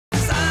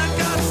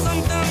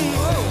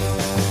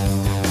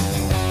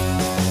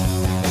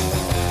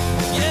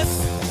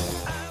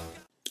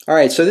All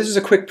right, so this is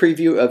a quick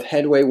preview of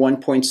Headway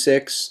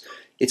 1.6.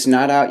 It's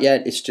not out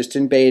yet, it's just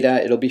in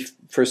beta. It'll be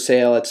for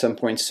sale at some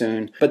point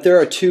soon. But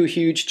there are two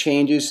huge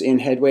changes in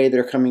Headway that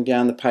are coming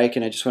down the pike,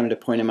 and I just wanted to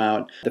point them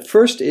out. The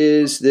first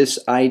is this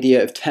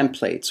idea of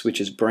templates, which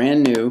is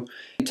brand new.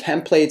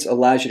 Templates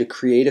allows you to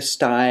create a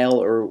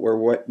style or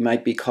what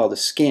might be called a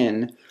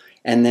skin,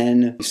 and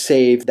then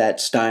save that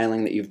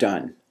styling that you've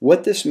done.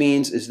 What this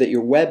means is that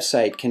your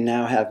website can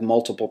now have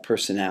multiple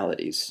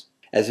personalities.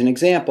 As an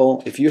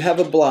example, if you have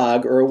a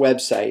blog or a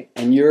website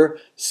and you're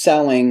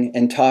selling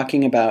and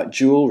talking about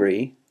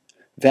jewelry,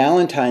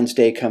 Valentine's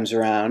Day comes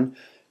around,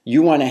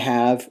 you want to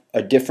have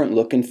a different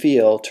look and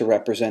feel to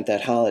represent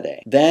that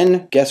holiday.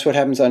 Then guess what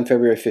happens on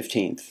February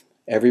 15th?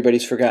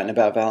 Everybody's forgotten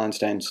about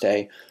Valentine's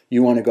Day.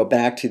 You want to go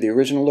back to the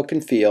original look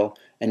and feel,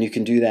 and you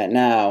can do that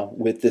now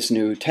with this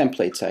new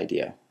templates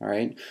idea. All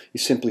right? You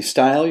simply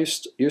style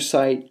your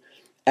site,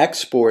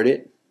 export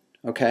it,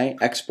 okay?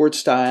 Export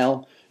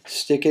style,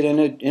 stick it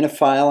in a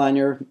file on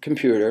your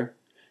computer,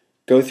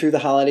 go through the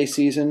holiday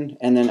season,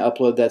 and then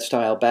upload that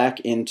style back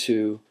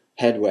into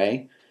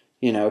Headway.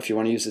 You know, if you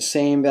want to use the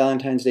same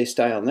Valentine's Day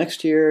style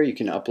next year, you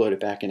can upload it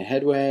back into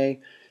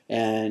Headway,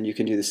 and you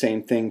can do the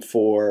same thing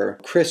for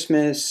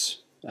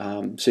Christmas.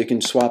 So you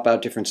can swap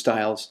out different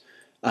styles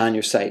on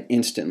your site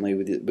instantly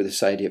with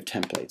this idea of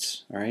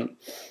templates. All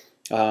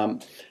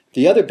right.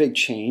 The other big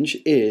change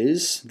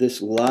is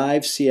this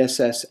live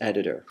CSS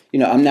editor. You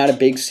know, I'm not a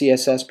big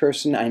CSS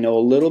person. I know a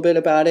little bit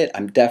about it.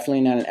 I'm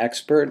definitely not an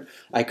expert.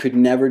 I could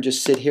never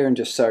just sit here and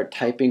just start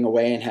typing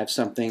away and have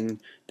something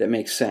that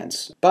makes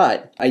sense.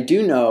 But I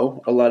do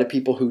know a lot of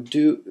people who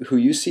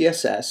use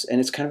CSS,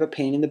 and it's kind of a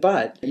pain in the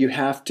butt. You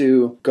have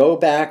to go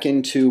back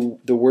into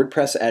the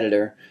WordPress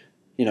editor,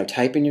 you know,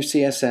 type in your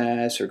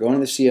CSS or go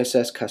into the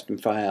CSS custom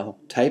file,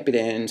 type it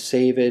in,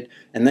 save it,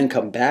 and then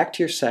come back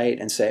to your site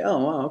and say,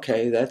 oh,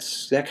 okay,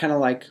 that kind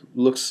of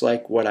looks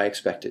like what I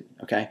expected.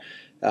 Okay,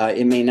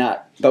 it may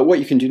not, but what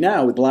you can do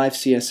now with live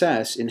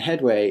CSS in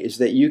Headway is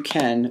that you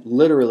can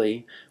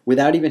literally,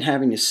 without even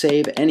having to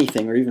save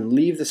anything or even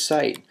leave the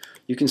site,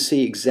 you can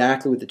see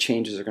exactly what the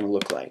changes are going to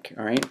look like.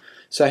 All right,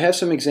 so I have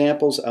some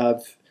examples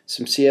of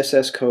some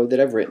CSS code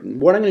that I've written.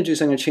 What I'm going to do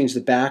is I'm going to change the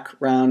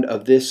background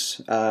of this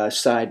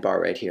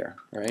sidebar right here.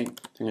 All right, I'm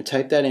going to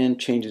type that in,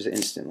 changes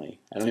instantly.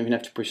 I don't even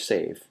have to push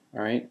save.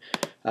 All right.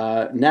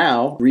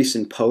 Now,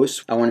 recent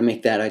posts, I want to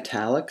make that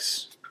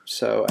italics.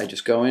 So I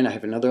just go in, I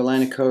have another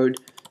line of code,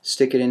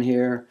 stick it in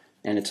here,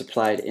 and it's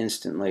applied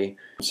instantly.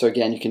 So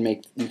again,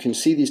 you can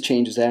see these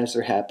changes as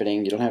they're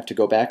happening. You don't have to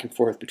go back and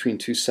forth between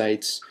two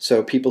sites.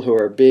 So people who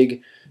are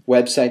big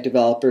website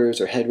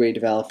developers or Headway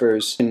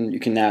developers, and you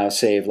can now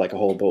save like a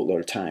whole boatload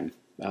of time.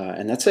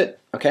 And that's it.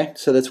 Okay,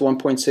 so that's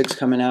 1.6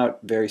 coming out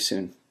very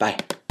soon. Bye.